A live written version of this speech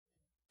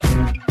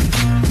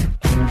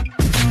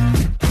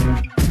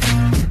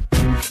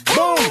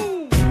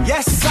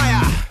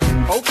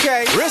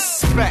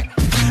Respect.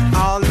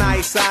 All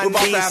nice and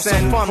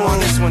decent. Fun on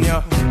this one,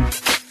 yo.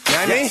 You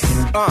know what I mean?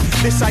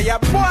 This is your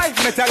boy,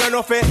 me tell you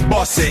nothing.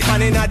 Boss it.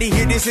 Man in the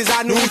here, this is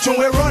a new tune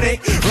we run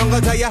it. Run go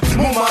tell ya,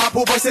 mama,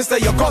 papa, sister,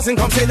 your cousin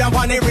come sit down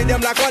on the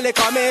rhythm like all they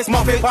come is.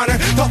 Muff it, panner,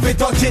 tough it,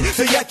 touch it,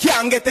 so you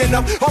can't get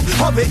enough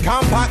of it.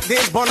 Compact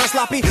this, bonus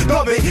sloppy,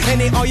 dub it.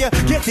 Any all you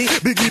get it,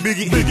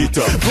 biggie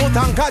tough. Put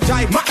on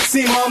jive,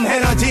 maximum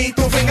energy.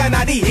 Two finger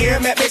in the here,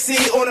 make me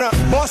see on a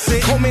boss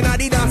it. Come in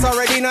the dance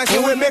already, nice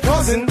with me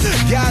cousin.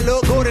 Yeah,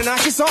 look good and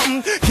she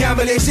something. Can't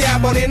believe she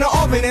had bun in the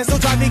oven and still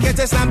try to get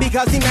a slam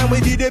because the man we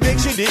did the big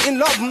she didn't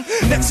love him.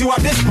 Next you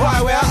have this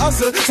boy where I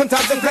hustle.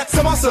 Sometimes them flex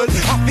some muscle.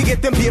 Have to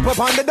get them paper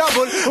on the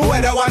double.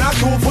 Whether one or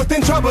two foot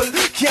in trouble.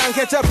 Can't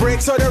catch a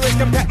break so the risk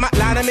can pet my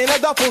line I'm in a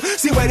duffel.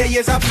 See whether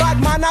he's a bad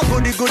man or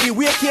goody.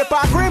 We keep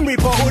our grim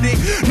reaper hoodie.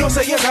 No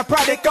say he's a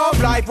product of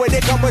life where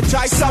they come with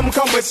choice, some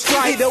come with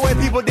strife. Either way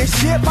people they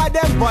shape by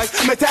them boys.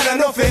 Me tell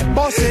enough it,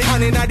 boss it.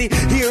 And in the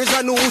here's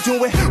a new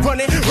tune we run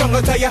it. Run go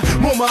tell ya,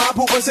 mama,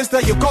 papa,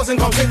 sister, your cousin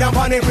come sit down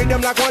on it.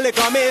 Rhythm like one lick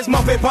on me,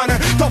 muff it, panner,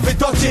 tough it,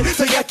 touch it.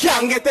 So you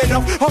can't get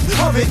enough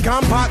of it.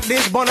 Compact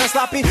this, bonus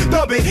sloppy,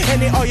 dub it.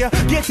 Any all you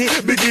get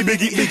it,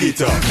 biggie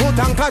tough. Put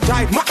on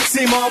drive,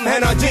 maximum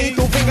energy.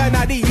 Two finger in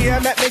the ear,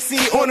 let me see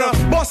on a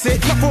boss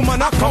it. Your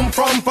woman I come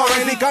from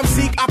foreign, they come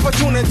seek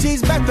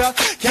opportunities better.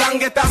 Can't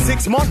get a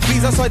 6-month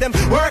visa, so them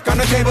work on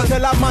the table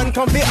till a man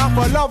come be up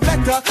a love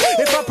letter.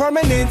 If a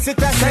permanent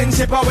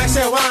citizenship, I wish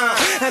you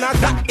want. And I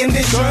that in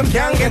this term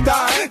can't get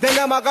her. Then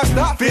I'm gonna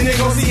stop to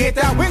negotiate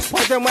at which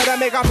point them whether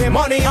make up your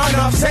money on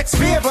a sex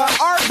favor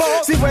or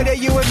both. See whether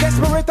you is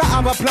desperate to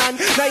have a plan,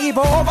 naive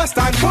or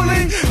overstand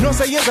fully. No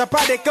say you're a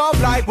product of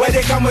life where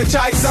they come with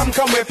choice, some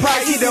come with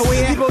price. Either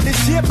way, people this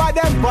shape by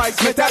them boys.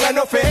 Me tell her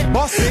no fit,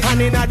 boss it.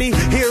 And in the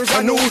here's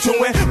a new tune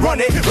we run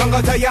it. Run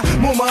go tell ya,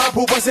 mama,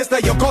 papa, sister,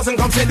 your cousin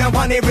come sit down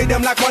on it.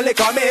 Rhythm like one lick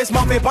on me,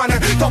 muff it, panner,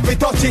 tough it,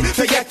 touch it.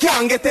 So you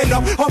can't get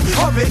enough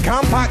of it.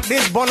 Compact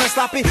this, bonus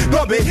sloppy,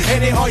 dub it.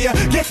 Anyhow you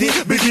get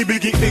it,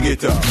 biggie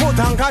tough. Put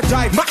on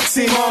drive,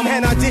 maximum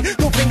energy.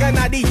 Two finger in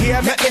the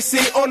ear, make me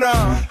see on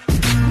a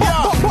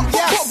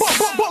yes,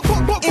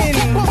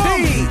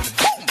 indeed.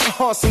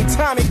 Awesome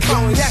Tommy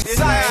Collins, yes,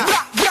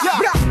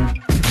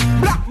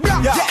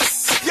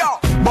 yes,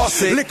 yo.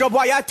 Boss it. Liquor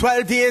boy at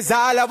 12 years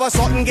all of a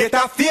sudden get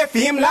a fear for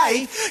him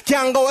life.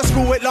 Can't go to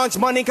school with lunch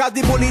money cause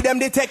the bully them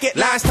they take it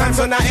last time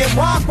so now him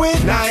walk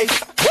with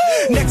knife.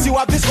 Next you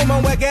have this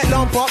woman where get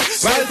lump up.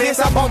 Well face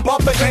a bump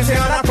up but when she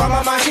on a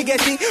problem man she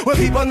get it. When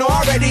people know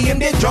already him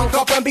they drunk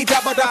up and beat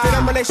up. But after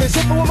them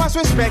relationship we must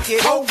respect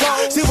it. Oh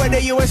wow. See whether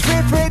you is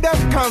free freedom,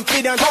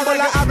 confident, humble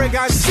and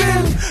arrogant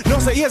still. No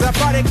say here's a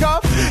product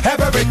of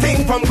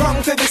everything from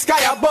ground to the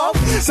sky above.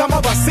 Some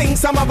of us sing,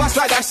 some of us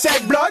rather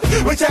shed blood.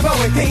 Whichever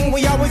we think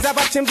we always have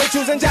option for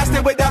choosing just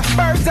with the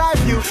bird's eye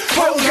view.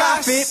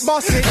 Photograph it,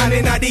 boss it. And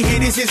in the heat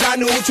this is a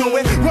new tune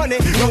we run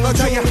it. Don't go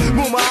try your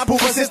mama,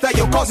 papa, sister,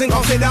 your cousin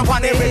come sit down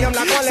on it. Rhythm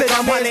like all it,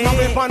 I'm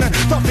on it.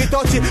 Tough it,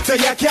 touch it, so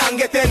you can't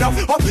get enough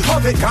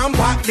of it.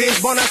 Compact this,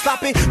 bonus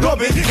slap it,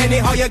 dub it.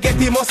 Anyhow you get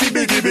it, must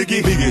be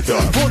biggie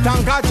tough. Put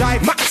on car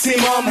drive,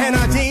 maximum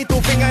energy.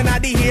 Two finger in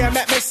the ear,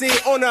 make me see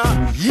on a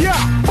yeah,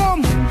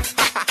 boom.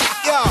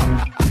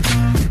 Yeah.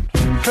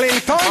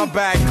 Clinton. I'm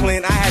back,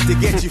 Clint. I had to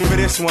get you for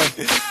this one.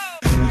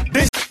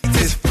 This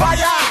is fire.